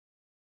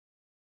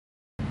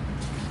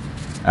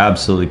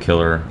Absolutely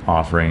killer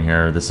offering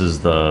here. This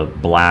is the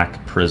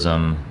Black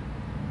Prizm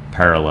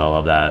parallel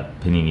of that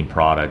Panini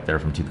product there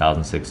from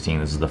 2016.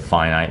 This is the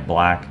Finite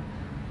Black.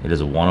 It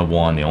is a one of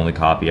one, the only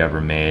copy ever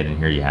made, and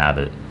here you have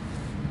it.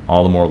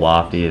 All the more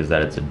lofty is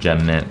that it's a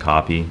gem mint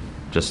copy.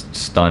 Just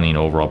stunning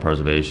overall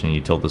preservation.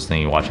 You tilt this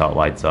thing, you watch how it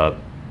lights up.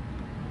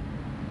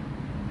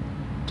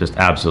 Just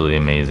absolutely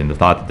amazing. The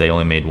thought that they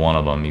only made one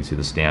of them, you see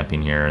the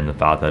stamping here, and the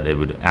thought that it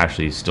would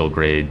actually still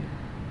grade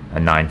a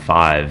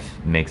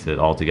 9.5 makes it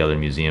altogether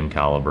museum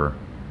caliber.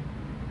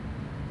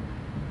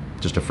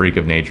 Just a freak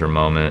of nature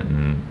moment,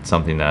 and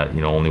something that,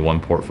 you know, only one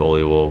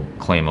portfolio will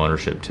claim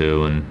ownership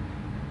to, and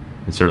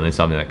it's certainly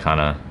something that kind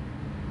of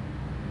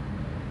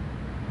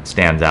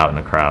stands out in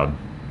the crowd.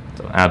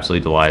 So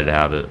absolutely delighted to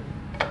have it.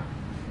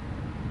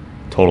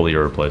 Totally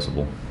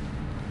irreplaceable.